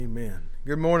Amen.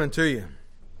 Good morning to you.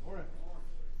 Morning.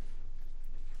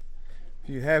 If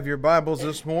you have your Bibles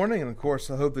this morning, and of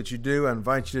course I hope that you do, I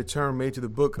invite you to turn me to the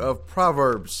book of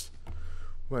Proverbs.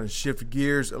 We're going to shift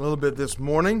gears a little bit this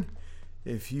morning.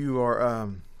 If you are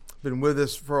been with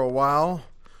us for a while,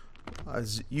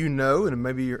 as you know, and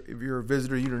maybe if you're a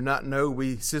visitor you do not know,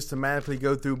 we systematically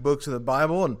go through books of the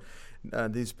Bible,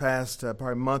 and these past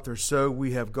probably month or so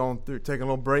we have gone through, taken a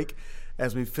little break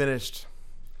as we finished.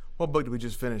 What book did we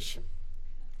just finish?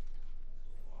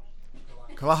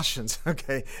 Colossians.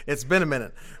 Okay, it's been a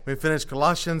minute. We finished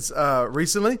Colossians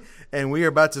recently, and we are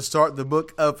about to start the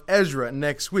book of Ezra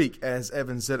next week, as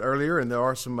Evan said earlier, and there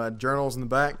are some journals in the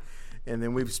back. And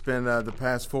then we've spent the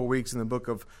past 4 weeks in the book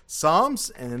of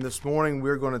Psalms, and then this morning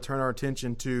we're going to turn our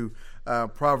attention to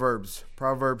Proverbs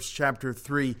chapter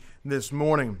 3 this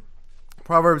morning.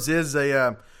 Proverbs is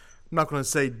I'm not going to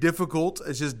say difficult.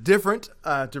 It's just different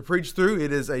to preach through.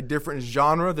 It is a different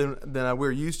genre than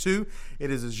we're used to.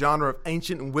 It is a genre of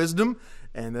ancient wisdom,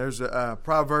 and there's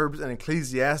Proverbs and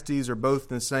Ecclesiastes are both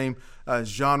in the same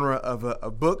genre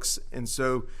of books, and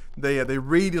so they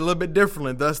read a little bit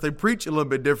differently. Thus, they preach a little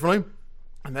bit differently,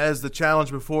 and that is the challenge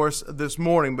before us this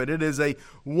morning. But it is a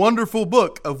wonderful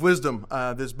book of wisdom.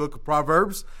 This book of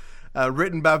Proverbs.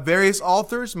 Written by various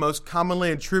authors, most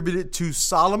commonly attributed to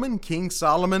Solomon, King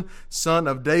Solomon, son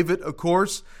of David, of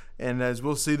course. And as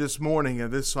we'll see this morning,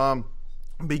 this psalm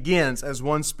begins as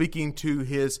one speaking to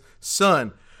his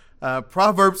son.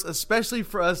 Proverbs, especially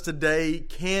for us today,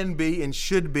 can be and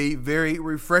should be very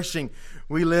refreshing.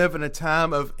 We live in a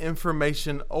time of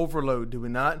information overload, do we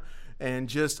not? And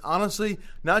just honestly,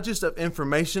 not just of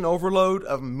information overload,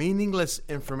 of meaningless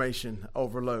information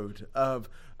overload, of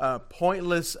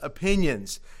pointless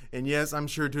opinions. And yes, I'm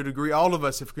sure to a degree all of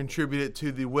us have contributed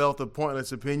to the wealth of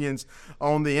pointless opinions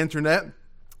on the internet.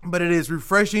 But it is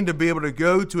refreshing to be able to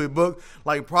go to a book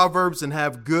like Proverbs and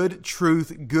have good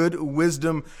truth, good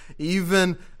wisdom,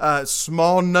 even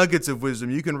small nuggets of wisdom.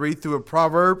 You can read through a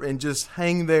proverb and just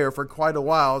hang there for quite a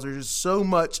while. There's just so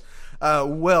much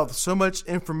wealth, so much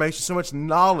information, so much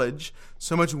knowledge,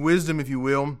 so much wisdom, if you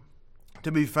will,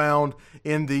 to be found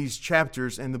in these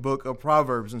chapters in the book of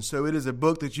Proverbs. And so it is a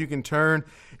book that you can turn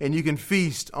and you can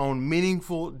feast on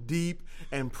meaningful, deep,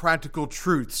 and practical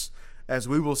truths, as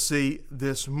we will see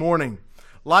this morning.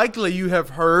 Likely you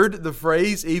have heard the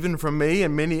phrase, even from me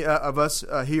and many of us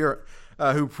here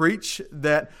who preach,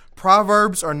 that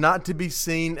Proverbs are not to be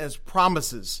seen as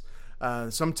promises.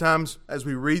 Sometimes as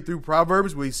we read through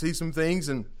Proverbs, we see some things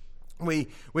and we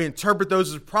interpret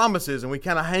those as promises and we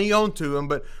kind of hang on to them,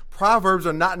 but Proverbs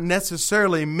are not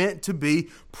necessarily meant to be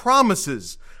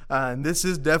promises. And this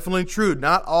is definitely true.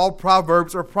 Not all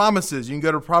Proverbs are promises. You can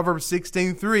go to Proverbs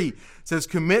 16:3. It says,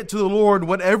 "Commit to the Lord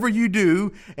whatever you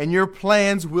do, and your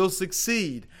plans will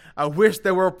succeed." I wish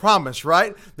there were a promise,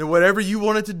 right? That whatever you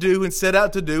wanted to do and set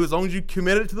out to do, as long as you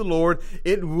committed to the Lord,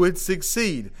 it would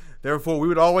succeed. Therefore, we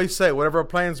would always say, whatever our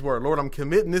plans were, Lord, I'm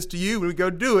committing this to you. And we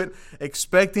go do it,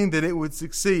 expecting that it would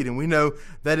succeed. And we know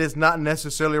that is not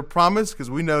necessarily a promise, because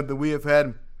we know that we have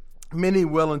had many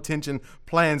well-intentioned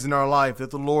plans in our life that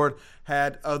the Lord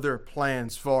had other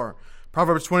plans for.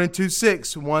 Proverbs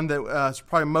 22:6, one that is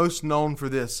probably most known for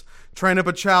this. "Train up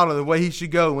a child in the way he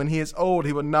should go. When he is old,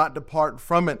 he will not depart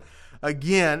from it."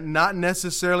 Again, not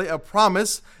necessarily a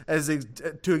promise as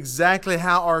to exactly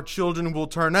how our children will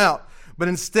turn out. But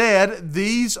instead,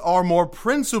 these are more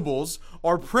principles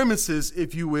or premises,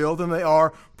 if you will, than they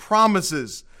are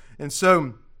promises. And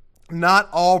so, not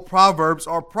all Proverbs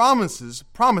are promises,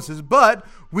 but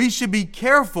we should be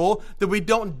careful that we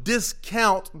don't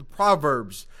discount the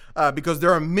Proverbs because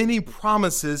there are many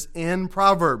promises in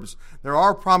Proverbs. There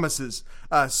are promises.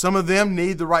 Some of them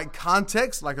need the right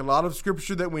context, like a lot of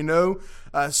Scripture that we know.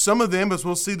 Some of them, as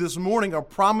we'll see this morning, are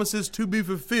promises to be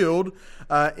fulfilled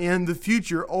in the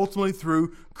future, ultimately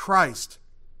through Christ.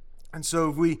 And so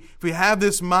if we have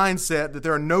this mindset that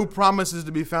there are no promises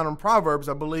to be found in Proverbs,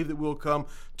 I believe that we'll come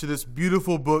to this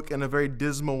beautiful book in a very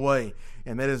dismal way.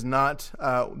 And that is not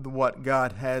what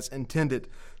God has intended.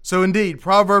 So indeed,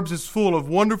 Proverbs is full of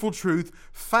wonderful truth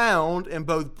found in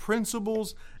both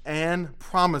principles and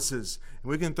promises.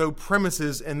 And we can throw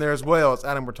premises in there as well, as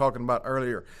Adam were talking about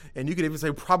earlier. And you could even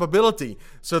say probability.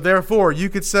 So therefore, you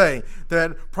could say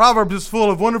that Proverbs is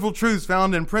full of wonderful truths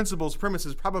found in principles,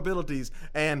 premises, probabilities,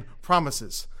 and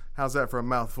promises. How's that for a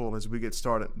mouthful as we get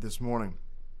started this morning?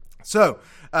 So,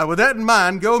 with that in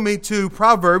mind, go with me to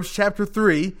Proverbs chapter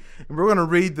 3, and we're going to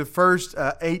read the first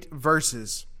 8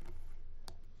 verses.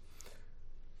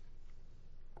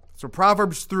 So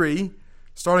Proverbs 3,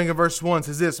 starting at verse 1,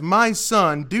 says this: "My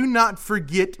son, do not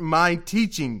forget my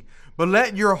teaching, But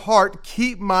let your heart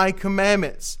keep my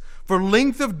commandments. For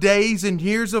length of days and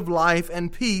years of life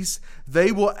and peace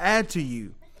they will add to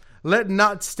you. Let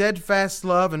not steadfast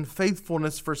love and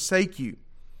faithfulness forsake you.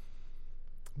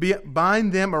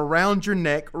 Bind them around your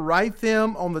neck, write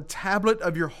them on the tablet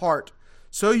of your heart,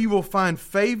 so you will find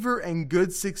favor and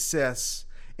good success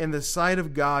in the sight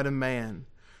of God and man.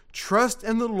 Trust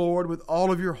in the Lord with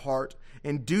all of your heart,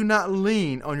 and do not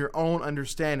lean on your own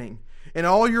understanding. In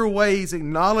all your ways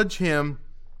acknowledge Him,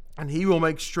 and He will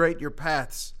make straight your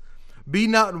paths. Be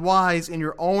not wise in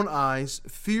your own eyes.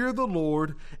 Fear the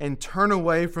Lord and turn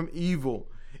away from evil.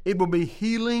 It will be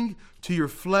healing to your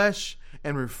flesh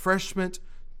and refreshment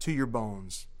to your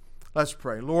bones. Let's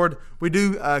pray. Lord, we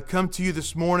do come to you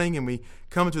this morning, and we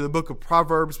come to the book of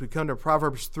Proverbs. We come to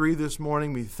Proverbs 3 this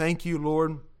morning. We thank you,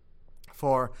 Lord,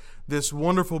 for this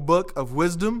wonderful book of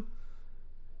wisdom.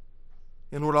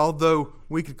 And Lord, although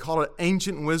we could call it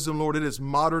ancient wisdom, Lord, it is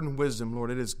modern wisdom. Lord,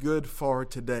 it is good for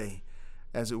today,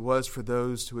 as it was for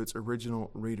those to its original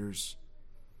readers.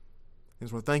 And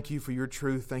so thank you for your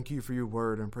truth. Thank you for your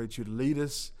word. And pray that you lead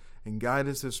us and guide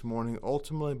us this morning,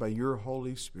 ultimately by your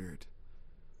Holy Spirit.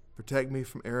 Protect me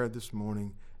from error this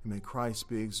morning, and may Christ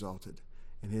be exalted.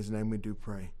 In His name we do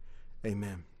pray.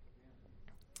 Amen.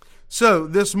 So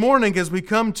this morning, as we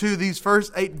come to these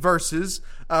first 8 verses,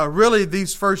 really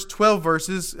these first 12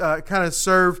 verses kind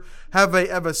of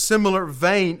have a similar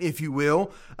vein, if you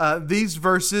will. These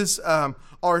verses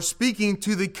are speaking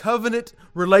to the covenant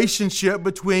relationship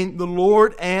between the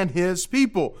Lord and His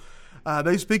people.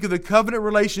 They speak of the covenant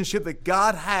relationship that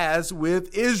God has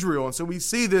with Israel. And so we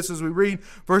see this as we read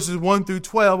verses 1 through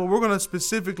 12, but we're going to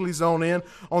specifically zone in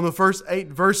on the first 8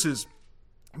 verses.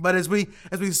 But as we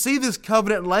see this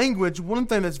covenant language, one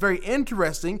thing that's very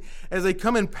interesting is they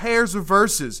come in pairs of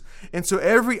verses. And so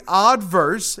every odd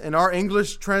verse in our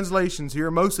English translations here,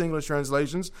 most English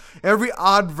translations, every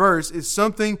odd verse is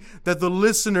something that the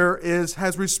listener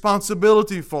has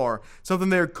responsibility for, something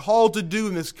they're called to do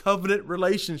in this covenant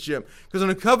relationship. Because in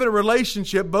a covenant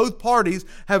relationship, both parties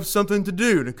have something to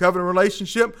do. In a covenant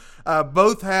relationship,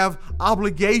 both have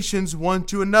obligations one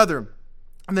to another.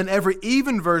 And then every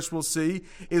even verse we'll see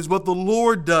is what the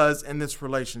Lord does in this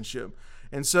relationship.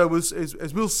 And so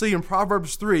as we'll see in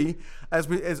Proverbs 3,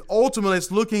 as ultimately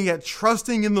it's looking at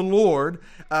trusting in the Lord,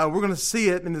 we're going to see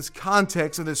it in this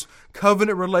context of this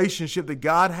covenant relationship that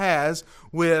God has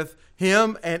with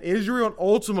Him and Israel. And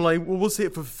ultimately, we'll see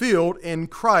it fulfilled in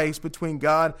Christ between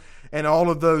God and all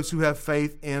of those who have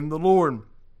faith in the Lord.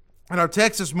 In our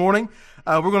text this morning,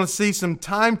 we're going to see some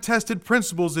time-tested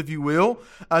principles, if you will,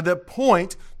 that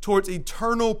point towards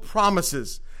eternal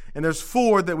promises. And there's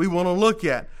 4 that we want to look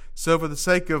at. So for the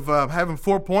sake of having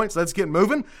 4 points, let's get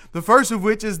moving. The first of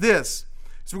which is this.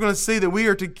 So we're going to see that we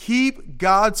are to keep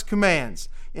God's commands.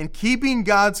 And keeping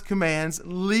God's commands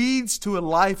leads to a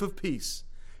life of peace.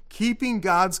 Keeping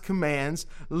God's commands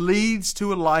leads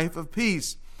to a life of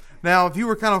peace. Now, if you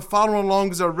were kind of following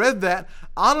along as I read that,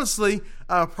 honestly,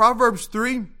 Proverbs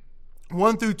 3,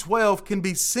 1 through 12 can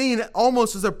be seen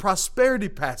almost as a prosperity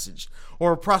passage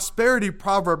or a prosperity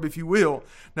proverb, if you will.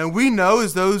 Now, we know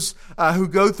as those who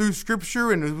go through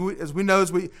Scripture and as we know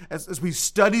as we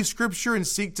study Scripture and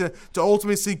seek to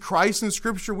ultimately see Christ in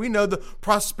Scripture, we know the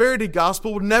prosperity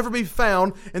gospel will never be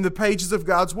found in the pages of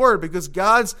God's Word, because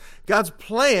God's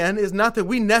plan is not that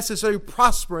we necessarily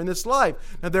prosper in this life.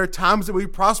 Now, there are times that we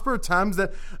prosper, times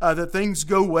that things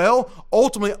go well.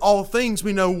 Ultimately, all things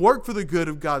we know work for the good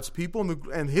of God's people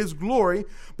and His glory.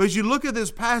 But as you look at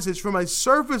this passage from a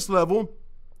surface level,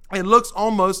 it looks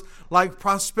almost like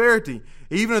prosperity.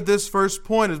 Even at this first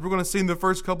point, as we're going to see in the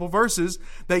first couple verses,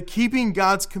 that keeping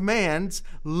God's commands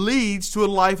leads to a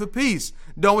life of peace.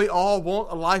 Don't we all want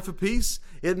a life of peace?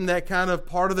 Isn't that kind of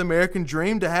part of the American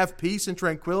dream, to have peace and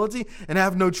tranquility and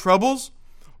have no troubles?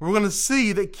 We're going to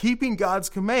see that keeping God's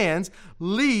commands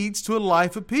leads to a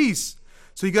life of peace.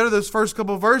 So you go to those first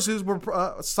couple of verses where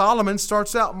Solomon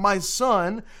starts out, "My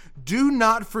son, do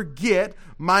not forget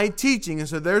my teaching." And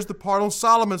so there's the part on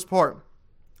Solomon's part,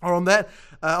 or on that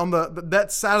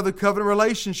side of the covenant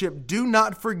relationship. Do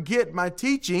not forget my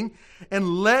teaching,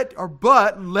 and let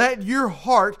your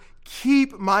heart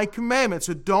keep my commandments.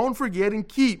 So don't forget and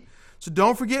keep. So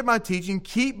don't forget my teaching,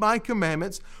 keep my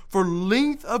commandments, for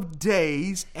length of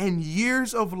days and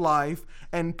years of life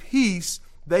and peace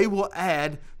they will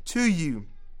add to you.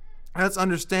 Let's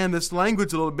understand this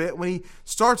language a little bit. When he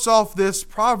starts off this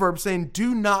proverb saying,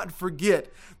 do not forget.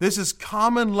 This is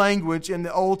common language in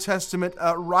the Old Testament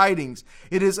writings.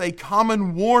 It is a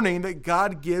common warning that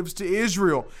God gives to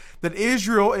Israel, that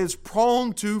Israel is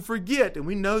prone to forget. And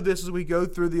we know this as we go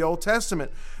through the Old Testament,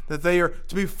 that they are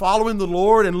to be following the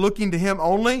Lord and looking to Him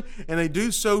only, and they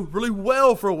do so really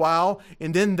well for a while,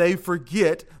 and then they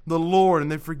forget the Lord, and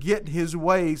they forget His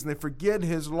ways, and they forget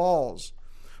His laws.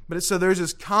 But so there's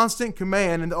this constant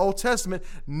command in the Old Testament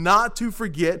not to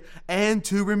forget and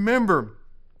to remember.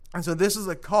 And so this is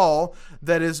a call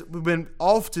that has been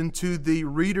often to the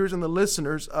readers and the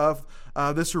listeners of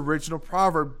this original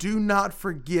proverb. Do not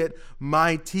forget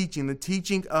my teaching, the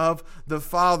teaching of the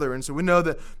Father. And so we know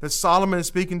that Solomon is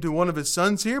speaking to one of his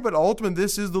sons here, but ultimately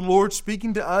this is the Lord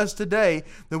speaking to us today,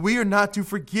 that we are not to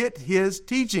forget His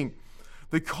teaching.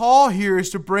 The call here is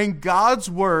to bring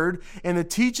God's word and the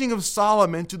teaching of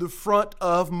Solomon to the front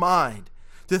of mind,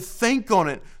 to think on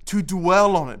it, to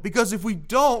dwell on it. Because if we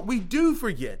don't, we do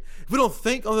forget. If we don't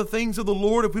think on the things of the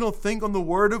Lord, if we don't think on the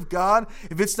word of God,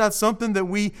 if it's not something that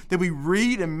we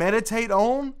read and meditate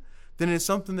on, then it's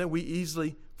something that we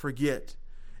easily forget.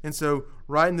 And so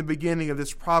right in the beginning of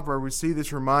this proverb, we see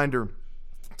this reminder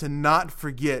to not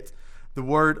forget the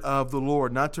word of the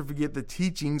Lord, not to forget the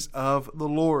teachings of the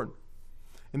Lord.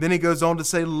 And then he goes on to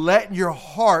say, let your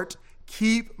heart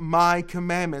keep my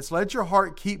commandments. Let your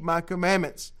heart keep my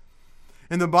commandments.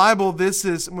 In the Bible, this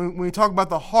is, when we talk about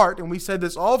the heart, and we say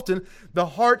this often, the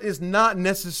heart is not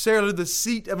necessarily the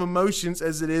seat of emotions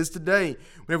as it is today.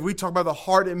 Whenever we talk about the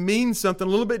heart, it means something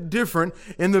a little bit different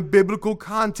in the biblical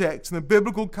context. In the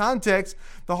biblical context,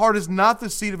 the heart is not the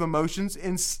seat of emotions.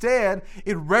 Instead,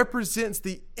 it represents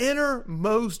the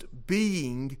innermost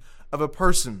being of a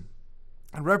person.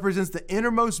 It represents the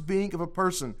innermost being of a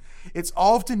person. It's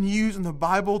often used in the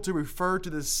Bible to refer to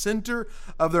the center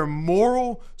of their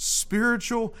moral,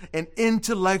 spiritual, and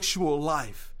intellectual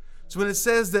life. So when it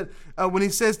says that, when he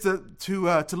says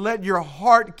to let your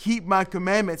heart keep my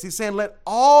commandments, he's saying let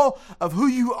all of who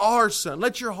you are, son,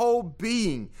 let your whole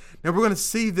being. Now we're going to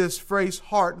see this phrase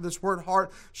heart, this word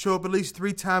heart, show up at least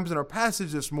 3 times in our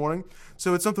passage this morning.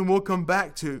 So it's something we'll come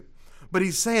back to. But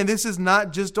he's saying this is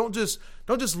not just, don't just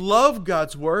love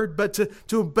God's word, but to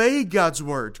obey God's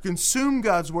word, to consume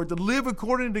God's word, to live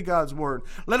according to God's word.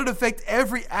 Let it affect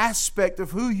every aspect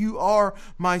of who you are,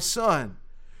 my son.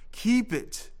 Keep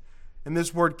it. And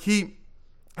this word keep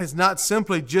is not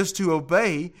simply just to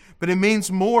obey, but it means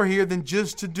more here than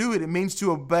just to do it. It means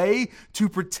to obey, to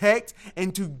protect,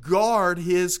 and to guard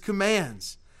His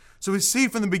commands. So we see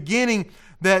from the beginning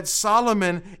that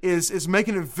Solomon is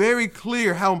making it very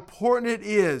clear how important it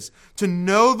is to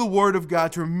know the Word of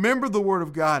God, to remember the Word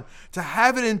of God, to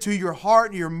have it into your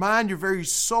heart, your mind, your very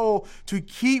soul, to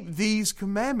keep these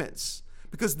commandments.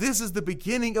 Because this is the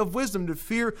beginning of wisdom, the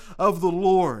fear of the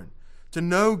Lord, to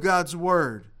know God's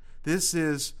Word. This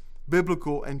is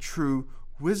biblical and true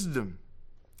wisdom.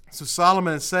 So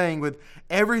Solomon is saying, with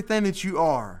everything that you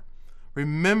are,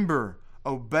 remember,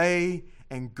 obey,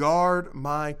 and guard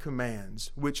my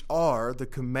commands, which are the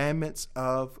commandments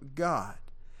of God.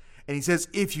 And he says,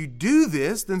 if you do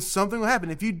this, then something will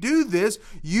happen. If you do this,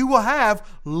 you will have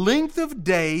length of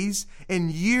days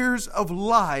and years of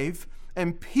life,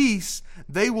 and peace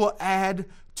they will add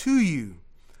to you.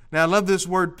 Now, I love this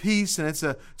word peace, and it's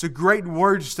a great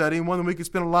word study, and one that we could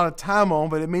spend a lot of time on,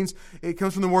 but it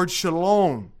comes from the word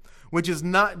shalom, which is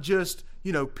not just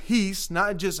peace,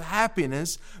 not just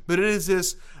happiness, but it is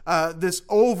this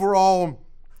overall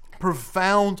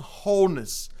profound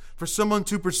wholeness. For someone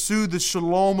to pursue the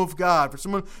shalom of God, for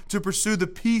someone to pursue the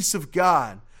peace of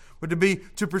God, or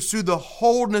to pursue the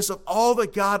wholeness of all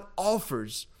that God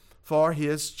offers for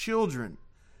His children.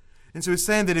 And so he's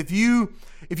saying that if you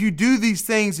do these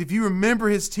things, if you remember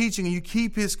His teaching and you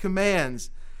keep His commands,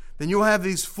 then you'll have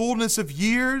these fullness of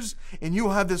years and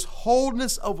you'll have this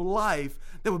wholeness of life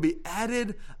that will be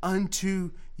added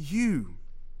unto you.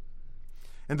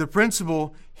 And the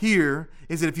principle here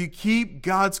is that if you keep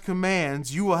God's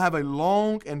commands, you will have a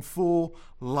long and full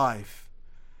life.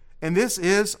 And this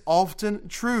is often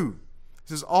true.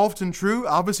 This is often true,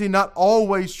 obviously not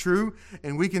always true.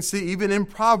 And we can see even in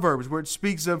Proverbs where it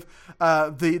speaks of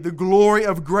the glory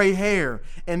of gray hair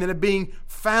and that it being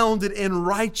founded in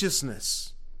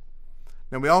righteousness.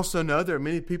 Now we also know there are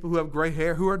many people who have gray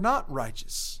hair who are not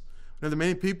righteous. There are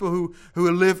many people who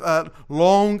live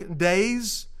long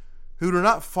days who are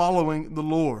not following the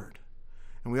Lord.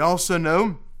 And we also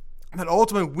know that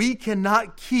ultimately we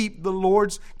cannot keep the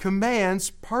Lord's commands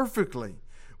perfectly.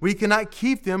 We cannot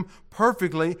keep them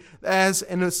perfectly as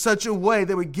in such a way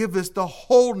that would give us the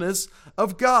wholeness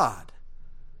of God.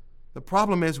 The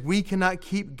problem is we cannot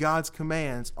keep God's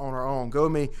commands on our own. Go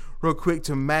with me real quick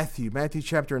to Matthew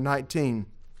chapter 19.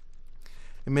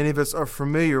 And many of us are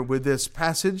familiar with this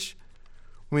passage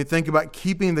when we think about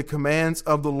keeping the commands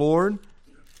of the Lord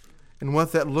and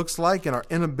what that looks like and our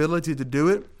inability to do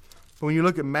it. But when you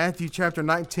look at Matthew chapter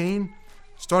 19,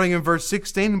 starting in verse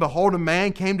 16, behold, a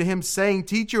man came to him saying,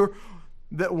 Teacher,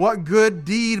 that what good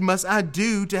deed must I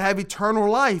do to have eternal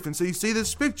life? And so you see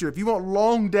this picture. If you want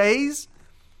long days,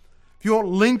 if you want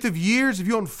length of years, if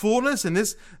you want fullness, and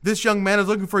this young man is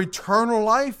looking for eternal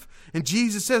life, and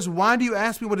Jesus says, why do you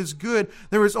ask me what is good?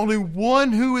 There is only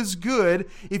one who is good.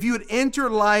 If you would enter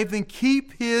life, then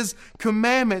keep his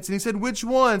commandments. And he said, which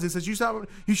ones? He says, you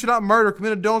should not murder,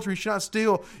 commit adultery, you should not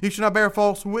steal, you should not bear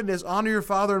false witness, honor your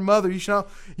father and mother, you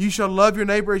shall love your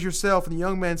neighbor as yourself. And the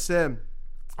young man said,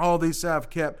 all these I have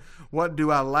kept, what do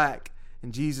I lack?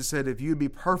 And Jesus said, if you would be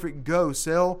perfect, go,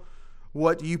 sell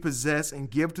what you possess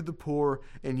and give to the poor,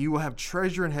 and you will have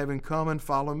treasure in heaven. Come and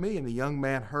follow me. And the young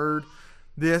man heard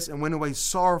this and went away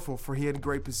sorrowful, for he had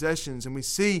great possessions. And we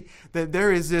see that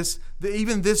there is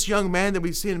even this young man that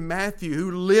we see in Matthew,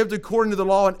 who lived according to the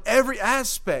law in every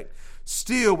aspect,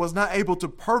 still was not able to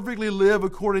perfectly live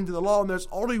according to the law. And there's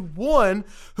only one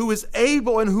who is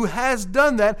able and who has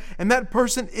done that, and that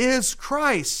person is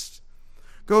Christ.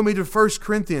 Go with me to 1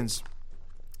 Corinthians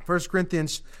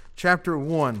chapter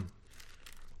 1.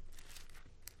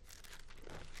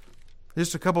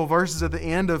 Just a couple of verses at the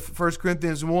end of 1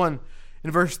 Corinthians 1. In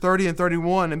verse 30 and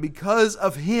 31, and because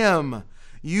of him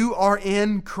you are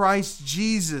in Christ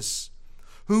Jesus,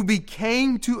 who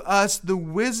became to us the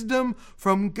wisdom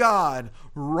from God,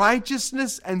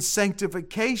 righteousness and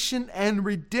sanctification and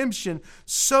redemption,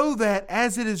 so that,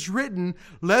 as it is written,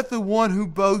 let the one who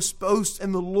boasts boast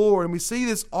in the Lord. And we see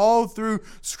this all through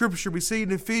Scripture. We see it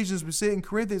in Ephesians, we see it in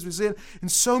Corinthians, we see it in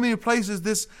so many places,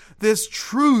 this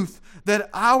truth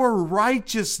that our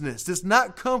righteousness does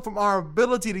not come from our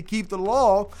ability to keep the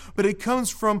law, but it comes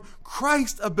from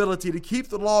Christ's ability to keep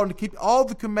the law and to keep all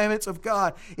the commandments of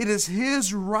God. It is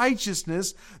his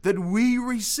righteousness that we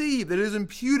receive, that is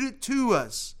imputed to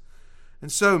us.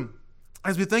 And so,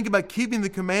 as we think about keeping the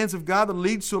commands of God that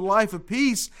leads to a life of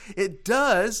peace, it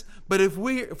does, but if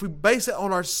we base it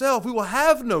on ourselves, we will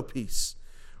have no peace.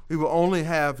 We will only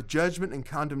have judgment and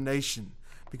condemnation.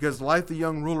 Because like the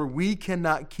young ruler, we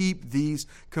cannot keep these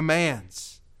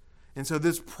commands. And so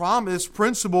this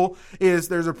principle is,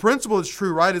 there's a principle that's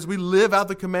true, right? As we live out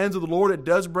the commands of the Lord, it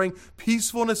does bring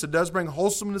peacefulness. It does bring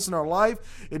wholesomeness in our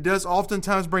life. It does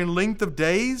oftentimes bring length of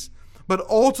days. But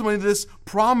ultimately, this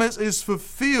promise is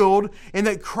fulfilled in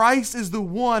that Christ is the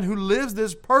one who lives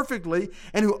this perfectly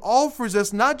and who offers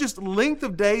us not just length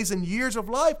of days and years of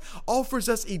life, offers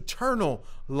us eternal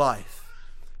life.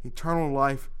 Eternal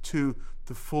life to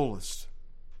the fullest.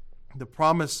 The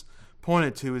promise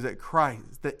pointed to is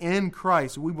that in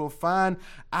Christ we will find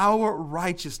our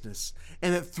righteousness,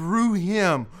 and that through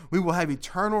him we will have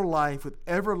eternal life with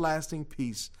everlasting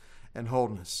peace and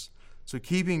wholeness. So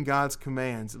keeping God's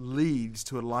commands leads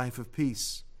to a life of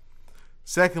peace.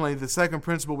 Secondly, the second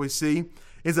principle we see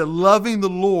is that loving the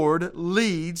Lord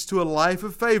leads to a life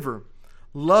of favor.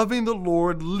 Loving the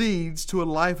Lord leads to a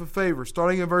life of favor.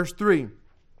 Starting in verse 3.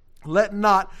 Let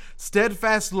not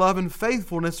steadfast love and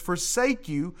faithfulness forsake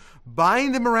you.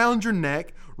 Bind them around your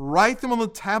neck. Write them on the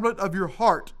tablet of your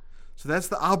heart. So that's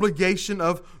the obligation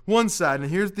of one side. And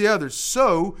here's the other.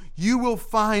 So you will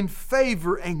find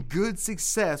favor and good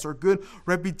success, or good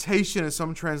reputation, as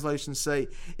some translations say,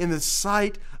 in the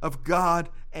sight of God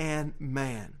and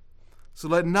man. So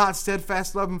let not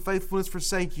steadfast love and faithfulness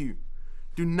forsake you.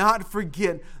 Do not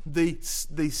forget the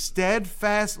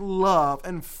steadfast love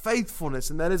and faithfulness.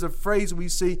 And that is a phrase we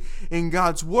see in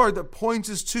God's Word that points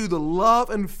us to the love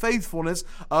and faithfulness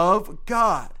of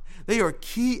God. They are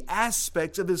key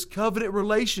aspects of this covenant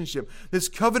relationship. This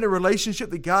covenant relationship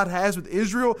that God has with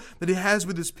Israel, that he has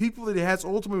with his people, that he has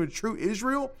ultimately with true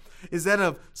Israel, is that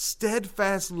of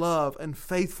steadfast love and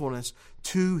faithfulness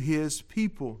to his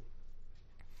people.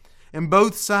 And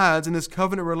both sides in this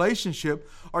covenant relationship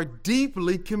are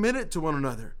deeply committed to one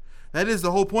another. That is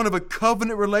the whole point of a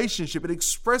covenant relationship. It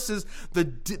expresses the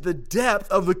depth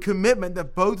of the commitment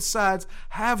that both sides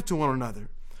have to one another.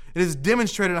 It is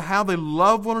demonstrated how they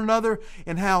love one another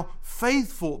and how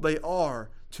faithful they are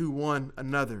to one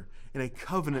another in a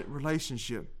covenant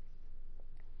relationship.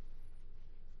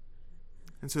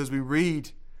 And so as we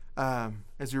read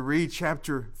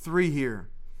chapter 3 here,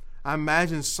 I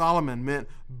imagine Solomon meant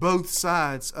both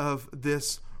sides of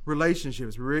this relationship.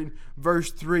 As we read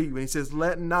verse 3, when he says,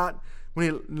 let not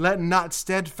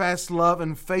steadfast love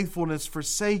and faithfulness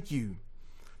forsake you.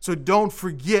 So don't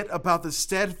forget about the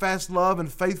steadfast love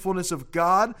and faithfulness of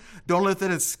God. Don't let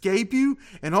that escape you.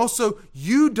 And also,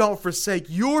 you don't forsake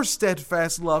your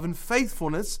steadfast love and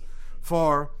faithfulness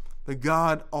for the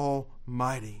God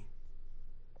Almighty.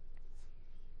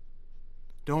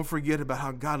 Don't forget about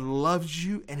how God loves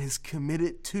you and is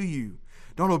committed to you.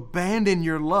 Don't abandon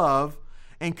your love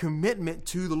and commitment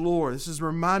to the Lord. This is a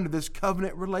reminder of this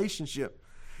covenant relationship.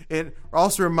 It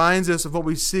also reminds us of what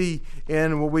we see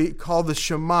in what we call the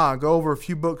Shema. Go over a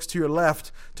few books to your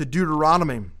left to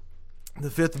Deuteronomy, the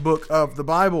 5th book of the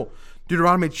Bible.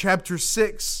 Deuteronomy chapter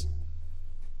 6.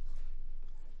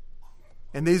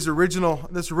 And this original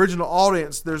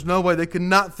audience, there's no way they could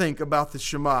not think about the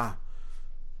Shema.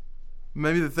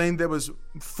 Maybe the thing that was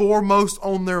foremost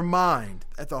on their mind,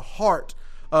 at the heart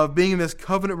of being in this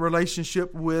covenant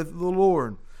relationship with the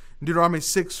Lord. Deuteronomy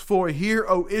 6:4, Hear,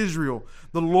 O Israel,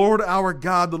 the Lord our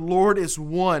God, the Lord is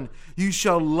one. You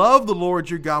shall love the Lord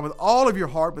your God with all of your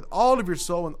heart, with all of your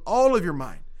soul, and all of your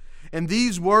mind. And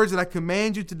these words that I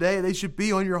command you today, they should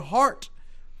be on your heart.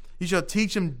 You shall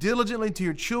teach them diligently to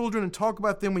your children and talk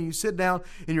about them when you sit down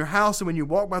in your house and when you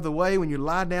walk by the way, when you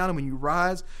lie down and when you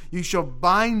rise. You shall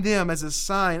bind them as a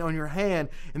sign on your hand,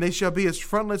 and they shall be as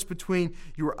frontlets between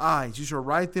your eyes. You shall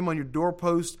write them on your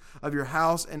doorposts of your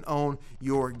house and on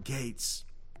your gates.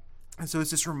 And so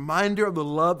it's this reminder of the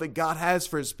love that God has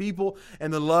for His people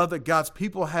and the love that God's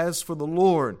people has for the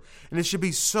Lord. And it should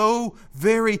be so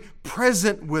very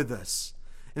present with us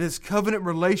in this covenant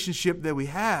relationship that we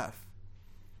have.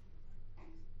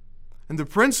 And the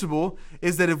principle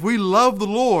is that if we love the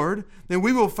Lord, then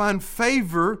we will find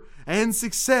favor and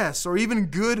success, or even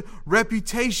good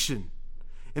reputation.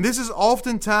 And this is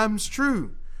oftentimes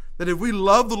true, that if we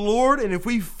love the Lord and if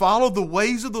we follow the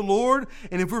ways of the Lord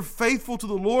and if we're faithful to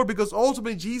the Lord, because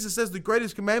ultimately Jesus says the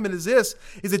greatest commandment is this,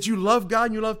 is that you love God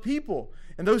and you love people.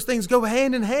 And those things go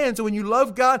hand in hand. So when you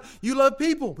love God, you love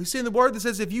people. We see in the Word that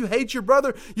says if you hate your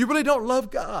brother, you really don't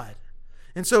love God.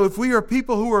 And so if we are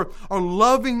people who are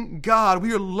loving God,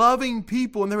 we are loving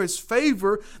people, and there is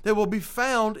favor that will be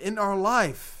found in our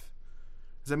life.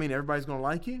 Does that mean everybody's going to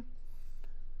like you?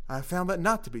 I found that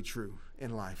not to be true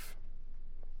in life.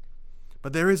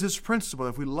 But there is this principle.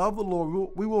 If we love the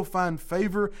Lord, we will find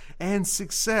favor and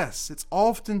success. It's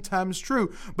oftentimes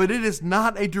true, but it is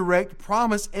not a direct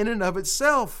promise in and of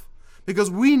itself.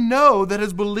 Because we know that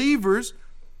as believers,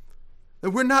 that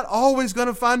we're not always going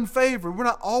to find favor. We're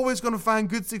not always going to find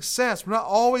good success. We're not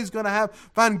always going to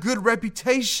find good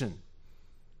reputation.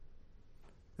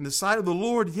 In the sight of the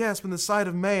Lord, yes, but in the sight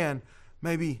of man,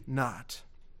 maybe not.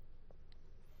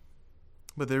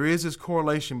 But there is this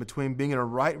correlation between being in a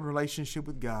right relationship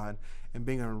with God and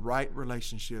being in a right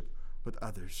relationship with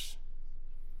others.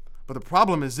 But the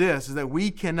problem is this, is that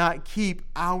we cannot keep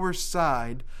our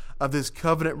side of this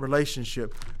covenant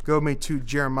relationship. Go with me to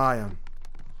Jeremiah.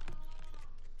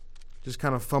 Just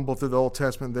kind of fumble through the Old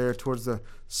Testament there towards the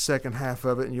second half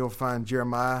of it, and you'll find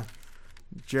Jeremiah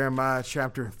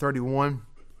chapter 31.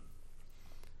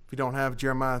 If you don't have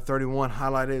Jeremiah 31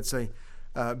 highlighted, it's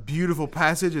a beautiful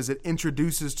passage as it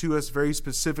introduces to us very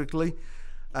specifically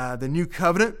the new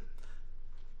covenant.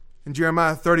 In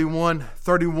Jeremiah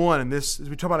 31:31, and this,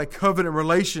 as we talk about a covenant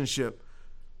relationship,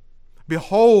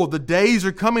 Behold, the days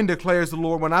are coming, declares the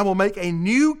Lord, when I will make a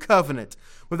new covenant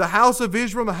with the house of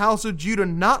Israel and the house of Judah,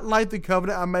 not like the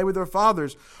covenant I made with their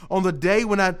fathers on the day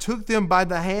when I took them by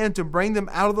the hand to bring them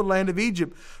out of the land of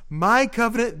Egypt. My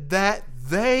covenant that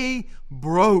they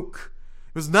broke.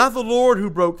 It was not the Lord who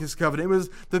broke His covenant. It was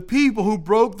the people who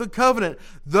broke the covenant.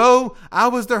 Though I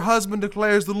was their husband,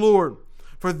 declares the Lord.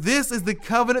 For this is the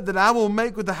covenant that I will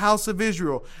make with the house of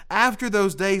Israel. After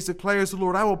those days, declares the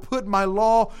Lord, I will put my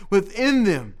law within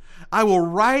them. I will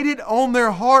write it on their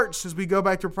hearts, as we go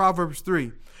back to Proverbs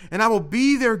 3. And I will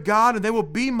be their God, and they will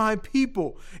be my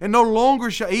people. And no longer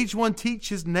shall each one teach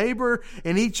his neighbor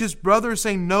and each his brother,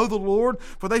 saying, Know the Lord,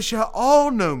 for they shall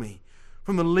all know me,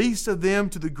 from the least of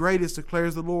them to the greatest,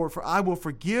 declares the Lord. For I will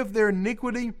forgive their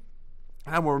iniquity,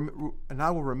 and I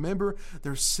will remember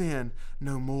their sin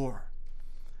no more.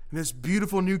 And this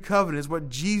beautiful new covenant is what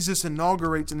Jesus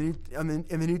inaugurates in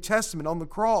the New Testament on the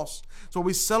cross. It's what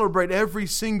we celebrate every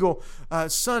single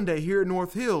Sunday here at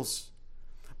North Hills.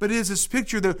 But it is this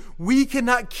picture that we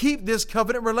cannot keep this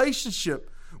covenant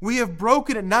relationship. We have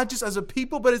broken it, not just as a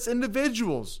people, but as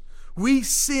individuals. We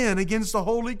sin against the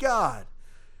holy God.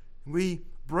 We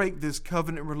break this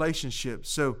covenant relationship.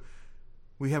 So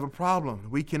we have a problem.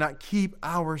 We cannot keep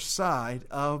our side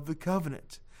of the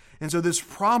covenant. And so this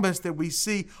promise that we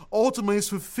see ultimately is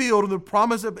fulfilled, and the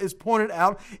promise that is pointed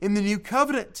out in the new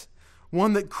covenant,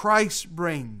 one that Christ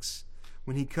brings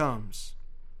when He comes.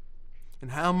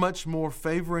 And how much more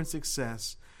favor and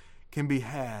success can be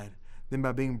had than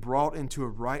by being brought into a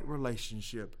right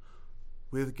relationship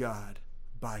with God,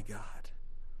 by God.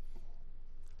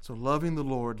 So loving the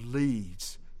Lord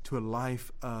leads to a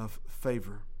life of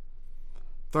favor.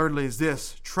 Thirdly is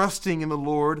this: trusting in the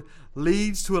Lord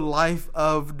leads to a life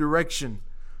of direction.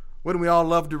 Wouldn't we all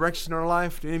love direction in our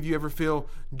life? Do any of you ever feel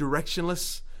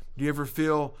directionless? Do you ever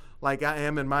feel like I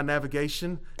am in my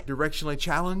navigation, directionally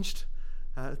challenged?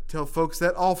 I tell folks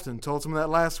that often. Told them that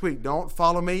last week. Don't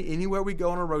follow me anywhere we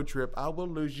go on a road trip. I will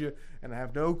lose you, and I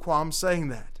have no qualms saying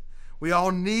that. We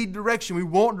all need direction. We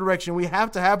want direction. We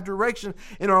have to have direction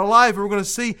in our life. We're going to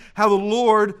see how the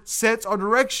Lord sets our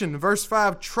direction. Verse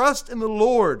 5, trust in the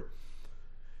Lord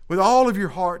with all of your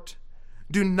heart.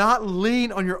 Do not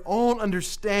lean on your own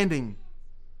understanding.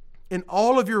 In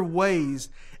all of your ways,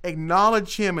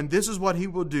 acknowledge Him, and this is what He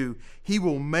will do. He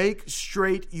will make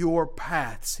straight your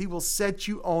paths. He will set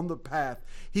you on the path.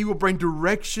 He will bring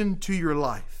direction to your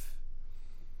life.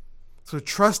 So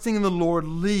trusting in the Lord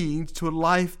leads to a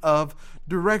life of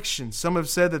direction. Some have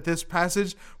said that this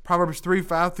passage, Proverbs 3,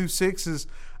 5 through 6, is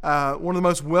one of the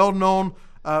most well-known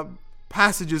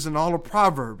passages in all of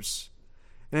Proverbs.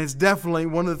 And it's definitely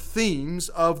one of the themes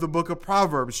of the book of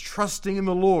Proverbs, trusting in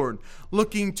the Lord,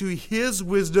 looking to His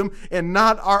wisdom and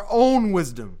not our own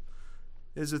wisdom,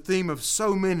 is a theme of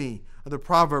so many of the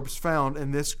Proverbs found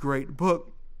in this great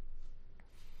book.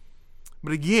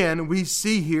 But again, we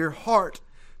see here heart.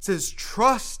 It says,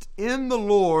 trust in the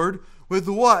Lord with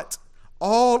what?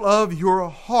 All of your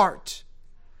heart,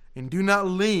 and do not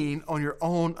lean on your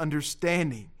own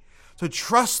understanding. So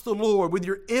trust the Lord with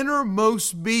your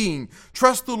innermost being.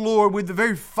 Trust the Lord with the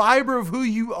very fiber of who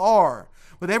you are,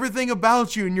 with everything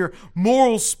about you and your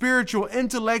moral, spiritual,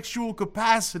 intellectual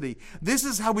capacity. This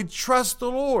is how we trust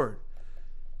the Lord.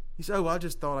 You say, I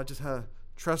just thought I just had to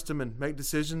trust Him and make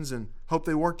decisions and hope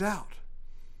they worked out.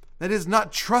 That is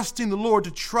not trusting the Lord.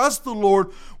 To trust the Lord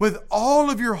with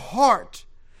all of your heart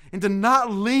and to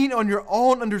not lean on your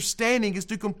own understanding is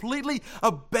to completely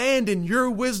abandon your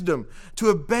wisdom, to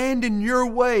abandon your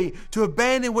way, to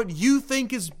abandon what you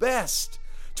think is best,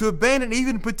 to abandon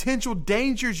even potential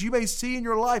dangers you may see in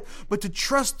your life, but to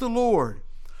trust the Lord,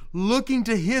 looking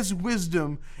to His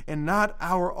wisdom and not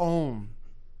our own.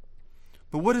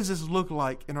 But what does this look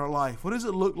like in our life? What does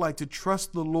it look like to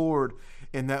trust the Lord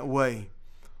in that way?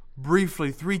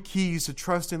 Briefly, 3 keys to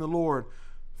trusting the Lord.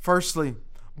 Firstly,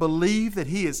 believe that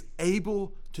He is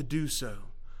able to do so.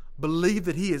 Believe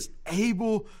that He is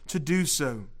able to do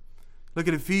so. Look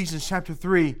at Ephesians chapter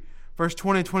 3, verse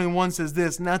 20 and 21 says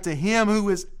this, now to Him who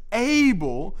is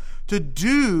able to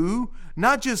do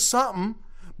not just something,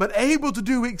 but able to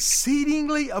do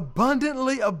exceedingly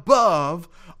abundantly above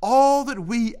all that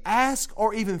we ask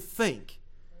or even think.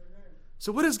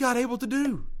 So what is God able to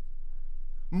do?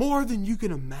 More than you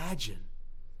can imagine.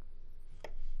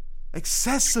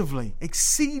 Excessively,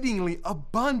 exceedingly,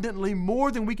 abundantly,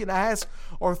 more than we can ask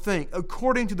or think,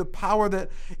 according to the power that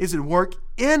is at work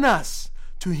in us.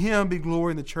 To Him be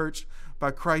glory in the church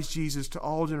by Christ Jesus to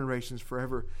all generations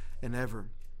forever and ever.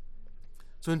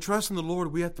 So in trusting the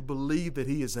Lord, we have to believe that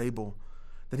He is able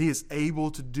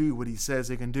to do what He says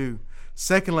He can do.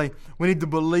 Secondly, we need to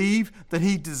believe that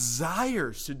He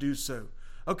desires to do so.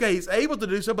 Okay, He's able to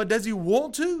do so, but does He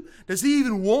want to? Does He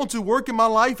even want to work in my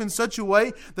life in such a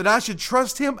way that I should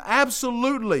trust Him?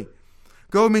 Absolutely.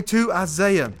 Go with me to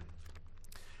Isaiah.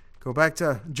 Go back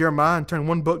to Jeremiah and turn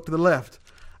one book to the left.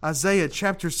 Isaiah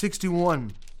chapter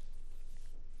 61.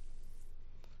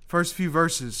 First few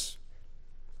verses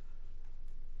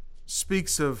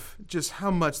speaks of just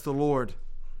how much the Lord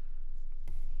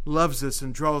loves us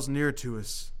and draws near to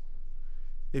us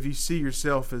if you see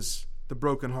yourself as the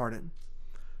brokenhearted.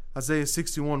 Isaiah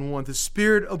 61:1, the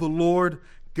Spirit of the Lord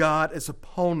God is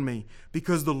upon me,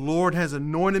 because the Lord has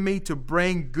anointed me to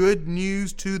bring good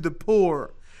news to the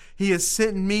poor. He has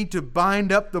sent me to bind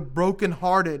up the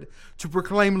brokenhearted, to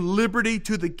proclaim liberty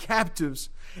to the captives,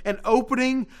 and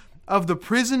opening of the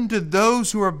prison to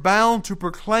those who are bound, to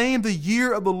proclaim the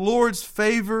year of the Lord's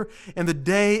favor and the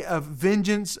day of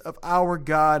vengeance of our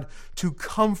God, to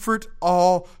comfort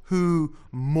all who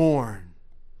mourn.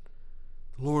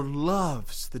 The Lord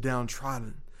loves the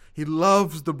downtrodden. He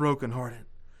loves the brokenhearted.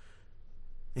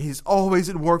 And He's always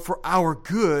at work for our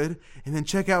good. And then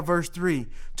check out verse 3.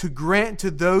 To grant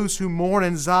to those who mourn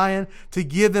in Zion, to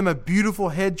give them a beautiful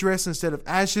headdress instead of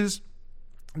ashes,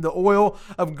 the oil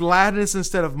of gladness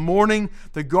instead of mourning,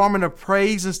 the garment of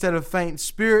praise instead of faint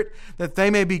spirit, that they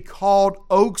may be called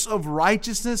oaks of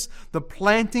righteousness, the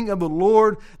planting of the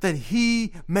Lord, that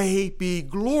He may be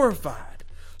glorified.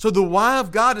 So the why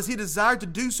of God, does He desire to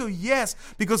do so? Yes,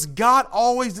 because God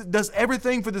always does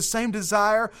everything for the same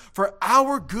desire, for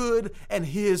our good and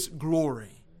His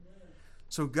glory.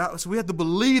 So we have to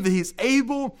believe that He's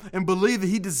able and believe that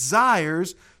He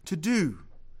desires to do.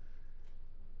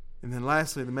 And then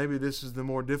lastly, maybe this is the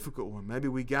more difficult one. Maybe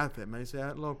we got that. Maybe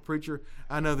say, "Look, preacher,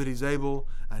 I know that He's able.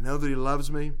 I know that He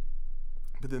loves me."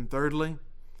 But then thirdly,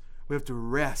 we have to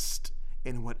rest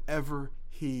in whatever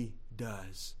He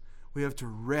does. We have to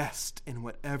rest in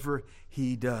whatever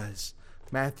He does.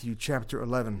 Matthew chapter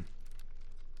 11.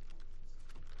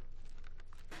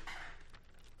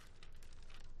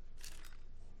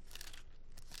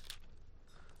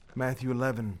 Matthew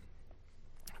 11,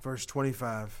 verse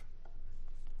 25.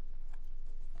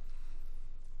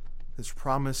 This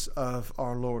promise of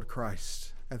our Lord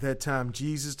Christ. At that time,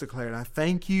 Jesus declared, "I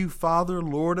thank you, Father,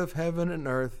 Lord of heaven and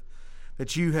earth,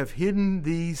 that you have hidden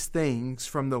these things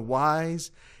from the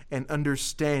wise and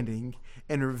understanding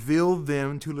and revealed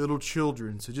them to little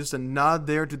children." So just a nod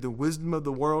there to the wisdom of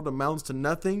the world amounts to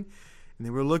nothing. And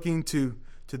then we're looking to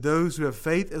those who have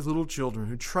faith as little children,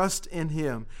 who trust in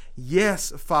Him.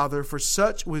 "Yes, Father, for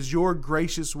such was your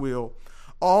gracious will.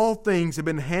 All things have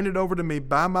been handed over to me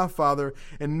by my Father,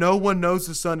 and no one knows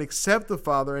the Son except the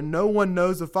Father, and no one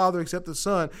knows the Father except the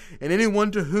Son, and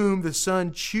anyone to whom the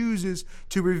Son chooses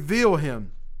to reveal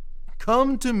Him.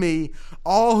 Come to me,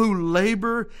 all who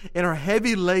labor and are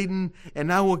heavy laden,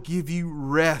 and I will give you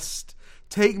rest.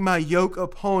 Take my yoke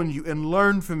upon you and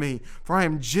learn from me, for I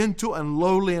am gentle and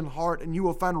lowly in heart, and you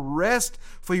will find rest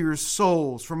for your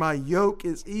souls. For my yoke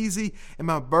is easy and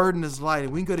my burden is light."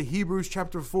 And we can go to Hebrews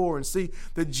chapter 4 and see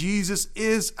that Jesus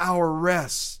is our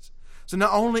rest. So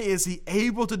not only is He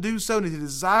able to do so and He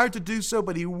desired to do so,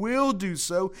 but He will do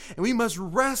so. And we must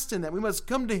rest in that. We must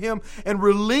come to Him and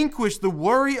relinquish the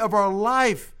worry of our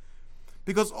life.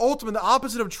 Because ultimately the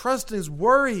opposite of trusting is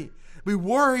worry. We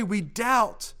worry, we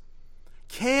doubt.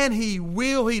 Can He?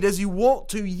 Will He? Does He want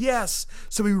to? Yes.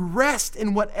 So we rest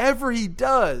in whatever He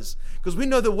does, because we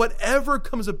know that whatever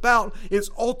comes about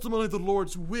is ultimately the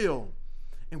Lord's will.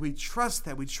 And we trust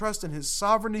that. We trust in His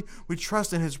sovereignty. We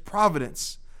trust in His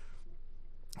providence.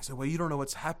 I say, "Well, you don't know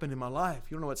what's happened in my life.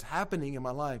 You don't know what's happening in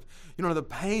my life. You don't know the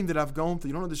pain that I've gone through.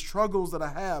 You don't know the struggles that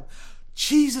I have."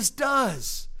 Jesus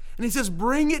does. And He says,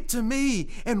 "Bring it to me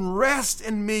and rest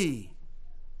in me."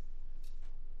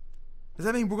 Does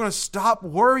that mean we're going to stop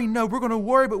worrying? No, we're going to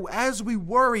worry, but as we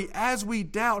worry, as we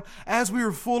doubt, as we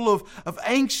are full of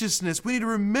anxiousness, we need to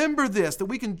remember this, that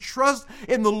we can trust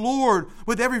in the Lord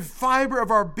with every fiber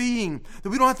of our being, that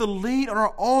we don't have to lean on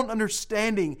our own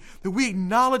understanding, that we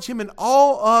acknowledge Him in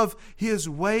all of His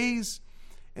ways,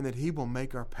 and that He will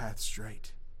make our path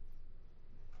straight.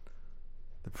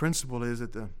 The principle is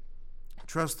that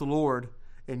trust the Lord,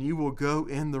 and you will go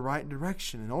in the right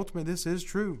direction. And ultimately, this is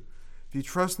true. If you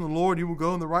trust in the Lord, you will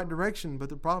go in the right direction. But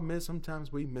the problem is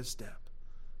sometimes we misstep.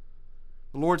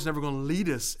 The Lord's never going to lead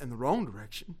us in the wrong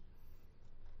direction.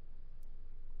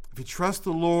 If you trust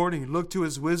the Lord and you look to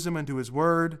His wisdom and to His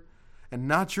word and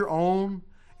not your own,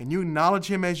 and you acknowledge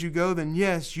Him as you go, then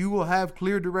yes, you will have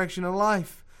clear direction in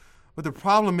life. But the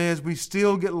problem is we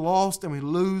still get lost and we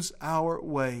lose our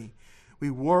way. We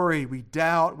worry, we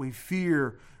doubt, we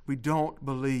fear, we don't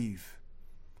believe.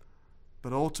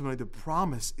 But ultimately, the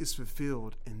promise is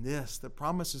fulfilled in this. The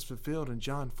promise is fulfilled in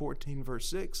John 14, verse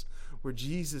 6, where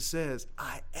Jesus says,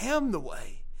 "I am the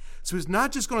way." So He's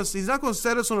not going to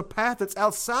set us on a path that's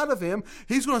outside of Him.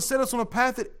 He's going to set us on a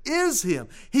path that is Him.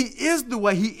 He is the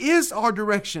way. He is our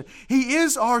direction. He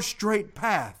is our straight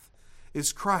path,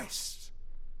 is Christ.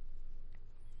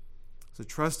 So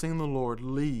trusting the Lord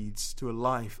leads to a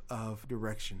life of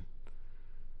direction.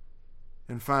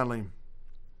 And finally,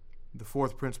 the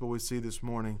fourth principle we see this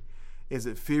morning is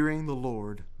that fearing the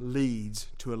Lord leads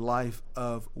to a life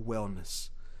of wellness.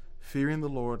 Fearing the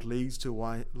Lord leads to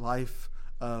a life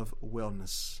of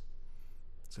wellness.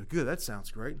 So good, that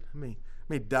sounds great. Let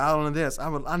me dial into this.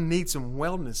 I need some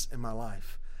wellness in my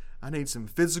life. I need some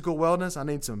physical wellness. I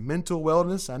need some mental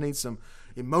wellness. I need some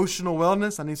emotional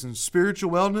wellness. I need some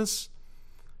spiritual wellness.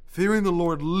 Fearing the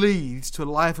Lord leads to a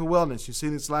life of wellness. You see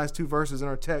these last two verses in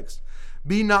our text.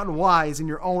 "Be not wise in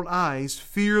your own eyes.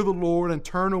 Fear the Lord and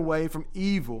turn away from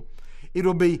evil. It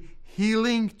will be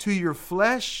healing to your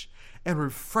flesh and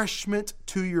refreshment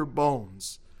to your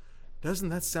bones." Doesn't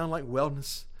that sound like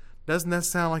wellness? Doesn't that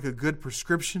sound like a good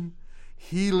prescription?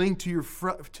 Healing to your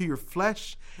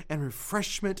flesh and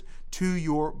refreshment to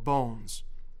your bones.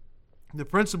 The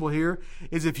principle here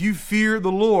is if you fear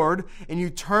the Lord and you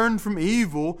turn from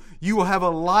evil, you will have a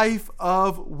life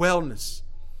of wellness.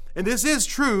 And this is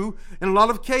true in a lot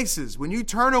of cases. When you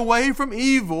turn away from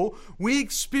evil, we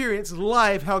experience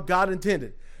life how God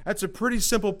intended. That's a pretty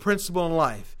simple principle in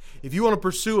life. If you want to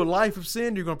pursue a life of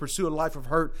sin, you're going to pursue a life of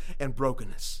hurt and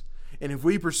brokenness. And if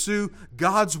we pursue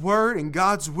God's word and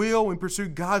God's will, we pursue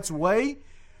God's way,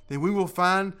 then we will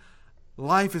find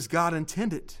life as God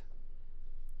intended.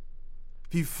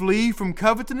 If you flee from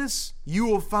covetousness, you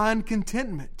will find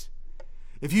contentment.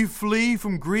 If you flee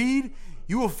from greed,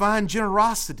 you will find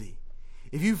generosity.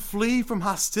 If you flee from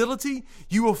hostility,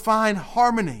 you will find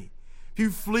harmony. If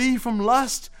you flee from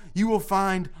lust, you will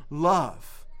find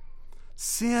love.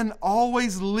 Sin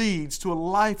always leads to a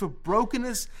life of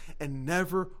brokenness and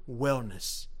never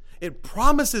wellness. It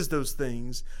promises those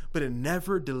things, but it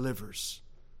never delivers.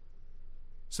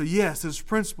 So yes, this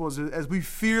principle is as we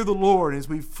fear the Lord, as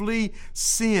we flee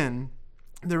sin,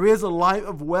 there is a life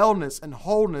of wellness and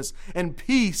wholeness and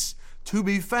peace to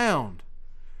be found.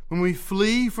 When we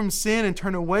flee from sin and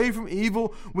turn away from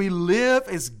evil, we live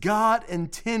as God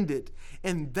intended.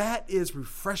 And that is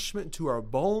refreshment to our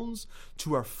bones,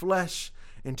 to our flesh,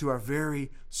 and to our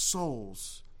very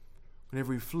souls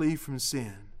whenever we flee from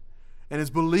sin. And as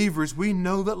believers, we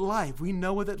know that life. We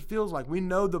know what that feels like. We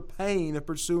know the pain of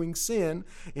pursuing sin,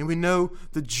 and we know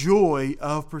the joy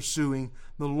of pursuing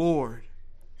the Lord.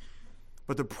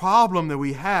 But the problem that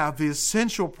we have, the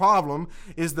essential problem,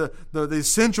 is the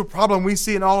essential problem we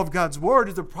see in all of God's Word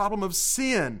is the problem of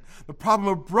sin, the problem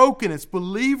of brokenness.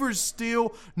 Believers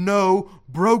still know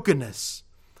brokenness.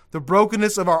 The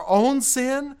brokenness of our own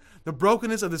sin, the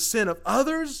brokenness of the sin of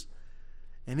others,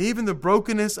 and even the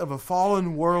brokenness of a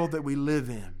fallen world that we live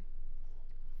in.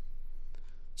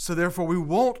 So therefore, we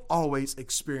won't always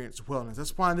experience wellness.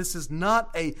 That's why this is not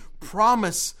a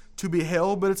promise to be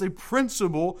held, but it's a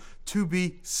principle to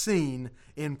be seen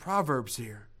in Proverbs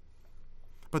here.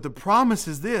 But the promise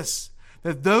is this,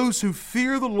 that those who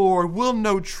fear the Lord will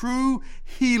know true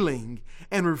healing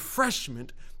and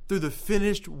refreshment through the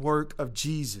finished work of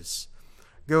Jesus.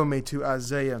 Go with me to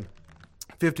Isaiah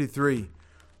 53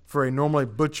 for a normally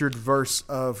butchered verse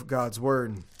of God's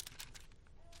Word.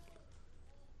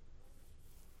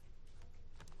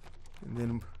 And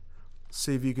then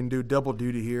see if you can do double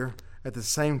duty here. At the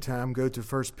same time, go to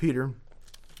 1 Peter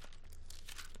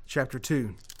chapter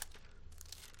 2.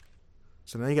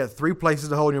 So now you got 3 places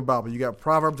to hold in your Bible. You got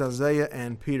Proverbs, Isaiah,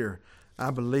 and Peter.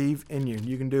 I believe in you.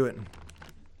 You can do it.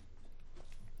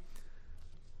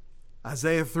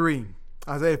 Isaiah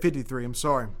 53, I'm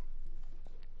sorry.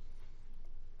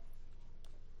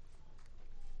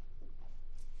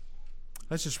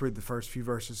 Let's just read the first few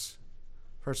verses.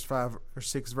 First 5 or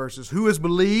 6 verses. Who has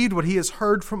believed what he has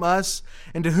heard from us,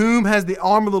 and to whom has the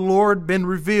arm of the Lord been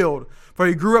revealed? For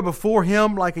he grew up before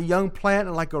him like a young plant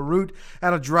and like a root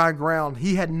out of dry ground.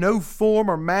 He had no form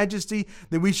or majesty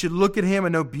that we should look at him,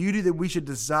 and no beauty that we should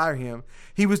desire him.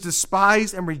 He was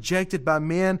despised and rejected by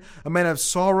men, a man of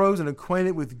sorrows and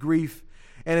acquainted with grief.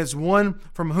 And as one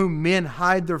from whom men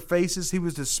hide their faces, he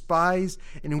was despised,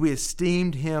 and we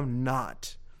esteemed him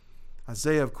not.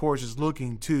 Isaiah, of course, is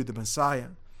looking to the Messiah.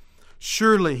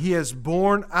 Surely he has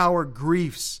borne our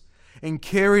griefs and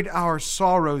carried our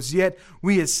sorrows, yet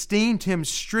we esteemed him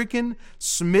stricken,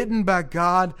 smitten by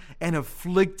God, and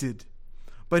afflicted.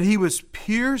 But he was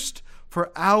pierced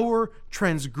for our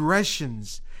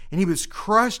transgressions, and he was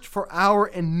crushed for our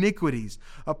iniquities.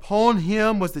 Upon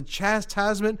him was the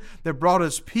chastisement that brought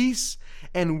us peace,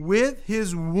 and with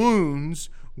his wounds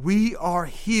we are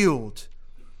healed.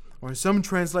 Or in some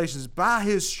translations, by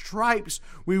his stripes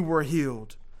we were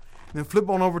healed. And then flip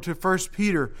on over to 1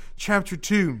 Peter chapter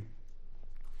 2.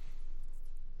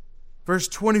 Verse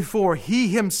 24, he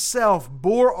himself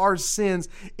bore our sins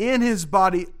in his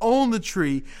body on the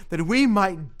tree that we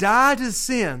might die to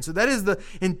sin. So that is the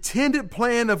intended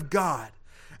plan of God.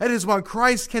 That is why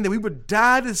Christ came, that we would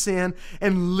die to sin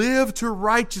and live to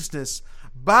righteousness.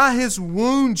 By his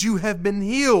wounds you have been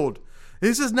healed.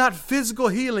 This is not physical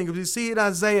healing as we see in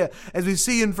Isaiah, as we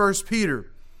see in 1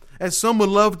 Peter, as some would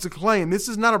love to claim. This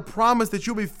is not a promise that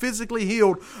you'll be physically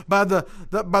healed by the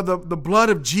blood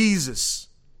of Jesus.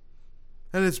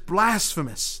 That is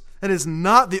blasphemous. That is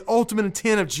not the ultimate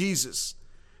intent of Jesus.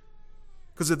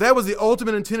 Because if that was the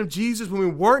ultimate intent of Jesus, when we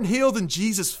weren't healed, then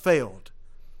Jesus failed.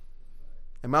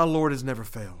 And my Lord has never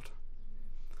failed.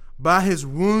 By his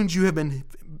wounds you have been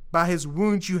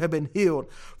healed.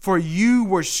 For you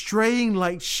were straying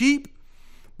like sheep,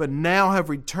 but now have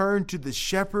returned to the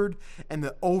shepherd and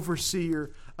the overseer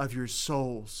of your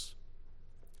souls.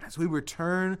 As we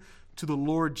return to the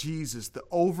Lord Jesus, the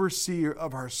overseer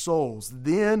of our souls,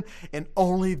 then and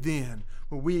only then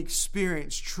will we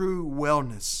experience true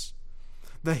wellness.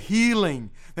 The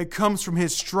healing that comes from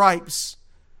his stripes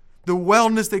The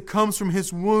wellness that comes from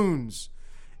His wounds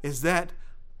is that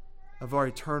of our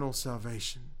eternal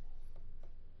salvation.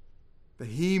 That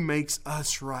He makes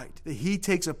us right. That He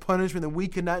takes a punishment that we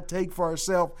could not take for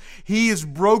ourselves. He is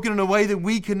broken in a way that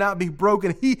we could not be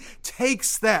broken. He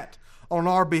takes that on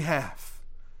our behalf.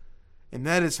 And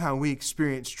that is how we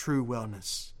experience true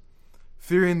wellness.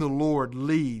 Fearing the Lord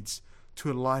leads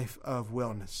to a life of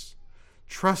wellness.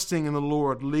 Trusting in the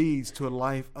Lord leads to a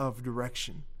life of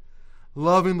direction.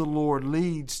 Loving the Lord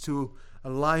leads to a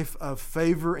life of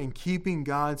favor, and keeping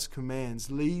God's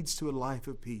commands leads to a life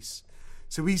of peace.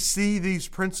 So we see these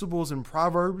principles in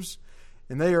Proverbs,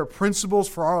 and they are principles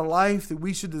for our life that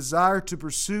we should desire to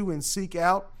pursue and seek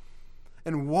out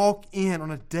and walk in on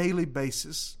a daily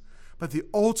basis. But the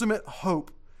ultimate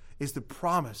hope is the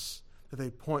promise that they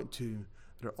point to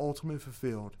that are ultimately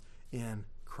fulfilled in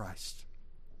Christ.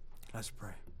 Let's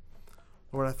pray.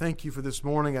 Lord, I thank You for this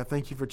morning. I thank You for